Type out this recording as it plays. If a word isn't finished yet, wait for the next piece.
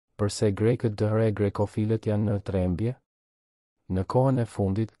Përse Grekët dëhre Grekofilët janë në trembje? Në kohën e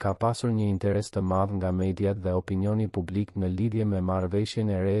fundit ka pasur një interes të madh nga mediat dhe opinioni publik në lidhje me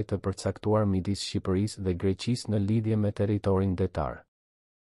marrëveshjen e re të përcaktuar midis Shqipërisë dhe Greqisë në lidhje me territorin detar.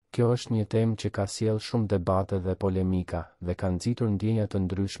 Kjo është një temë që ka sjellë shumë debate dhe polemika dhe ka nxitur ndjenja të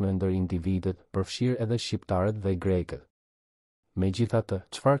ndryshme ndër individët, përfshirë edhe shqiptarët dhe grekët. Megjithatë,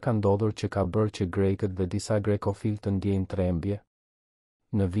 çfarë ka ndodhur që ka bërë që grekët dhe disa grekofil të ndjejnë trembje?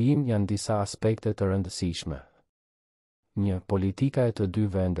 Në vijim janë disa aspekte të rëndësishme. 1. Politika e të dy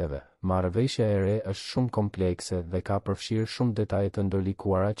vendeve. Marrëveshja e re është shumë komplekse dhe ka përfshirë shumë detaje të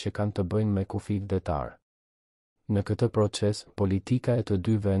ndërlikuara që kanë të bëjnë me kufijtë detar. Në këtë proces, politika e të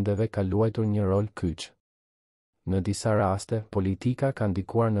dy vendeve ka luajtur një rol kyç. Në disa raste, politika ka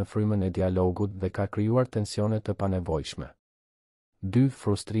ndikuar në frymën e dialogut dhe ka krijuar tensione të panevojshme. 2.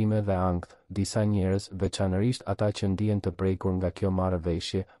 Frustrime dhe ankth. Disa njerëz, veçanërisht ata që ndihen të prekur nga kjo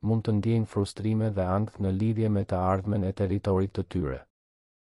marrëveshje, mund të ndjejnë frustrime dhe ankth në lidhje me të ardhmen e territorit të tyre.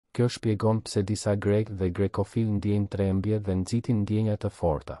 Kjo shpjegon pse disa grek dhe grekofil ndjejnë trembje dhe nxitin ndjenja të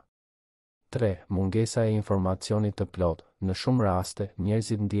forta. 3. Mungesa e informacionit të plot. Në shumë raste,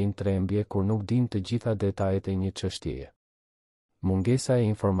 njerëzit ndjejnë trembje kur nuk dinë të gjitha detajet e një çështjeje. Mungesa e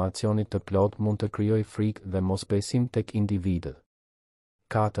informacionit të plot mund të krijojë frikë dhe mosbesim tek individët.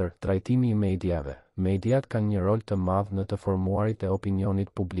 4. Trajtimi i mediave. Mediat kanë një rol të madh në të formuarit e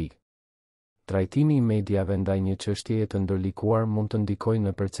opinionit publik. Trajtimi i mediave ndaj një çështjeje të ndërlikuar mund të ndikojë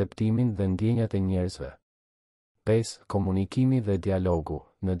në perceptimin dhe ndjenjat e njerëzve. 5. Komunikimi dhe dialogu.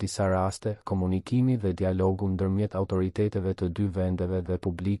 Në disa raste, komunikimi dhe dialogu ndërmjet autoriteteve të dy vendeve dhe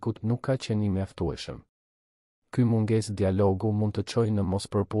publikut nuk ka qenë i mjaftueshëm. Ky mungesë dialogu mund të çojë në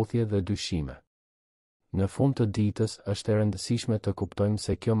mospërputhje dhe dyshime. Në fund të ditës, është e rëndësishme të kuptojmë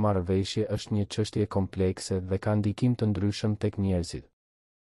se kjo marrëveshje është një çështje komplekse dhe ka ndikim të ndryshëm tek njerëzit.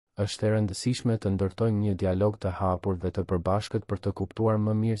 Është e rëndësishme të ndërtojmë një dialog të hapur dhe të përbashkët për të kuptuar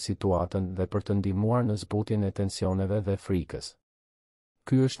më mirë situatën dhe për të ndihmuar në zbutjen e tensioneve dhe frikës.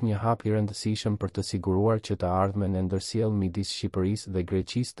 Ky është një hap i rëndësishëm për të siguruar që të ardhmen e ndërsjellë midis Shqipërisë dhe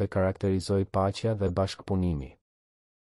Greqisë të karakterizojë paqja dhe bashkëpunimi.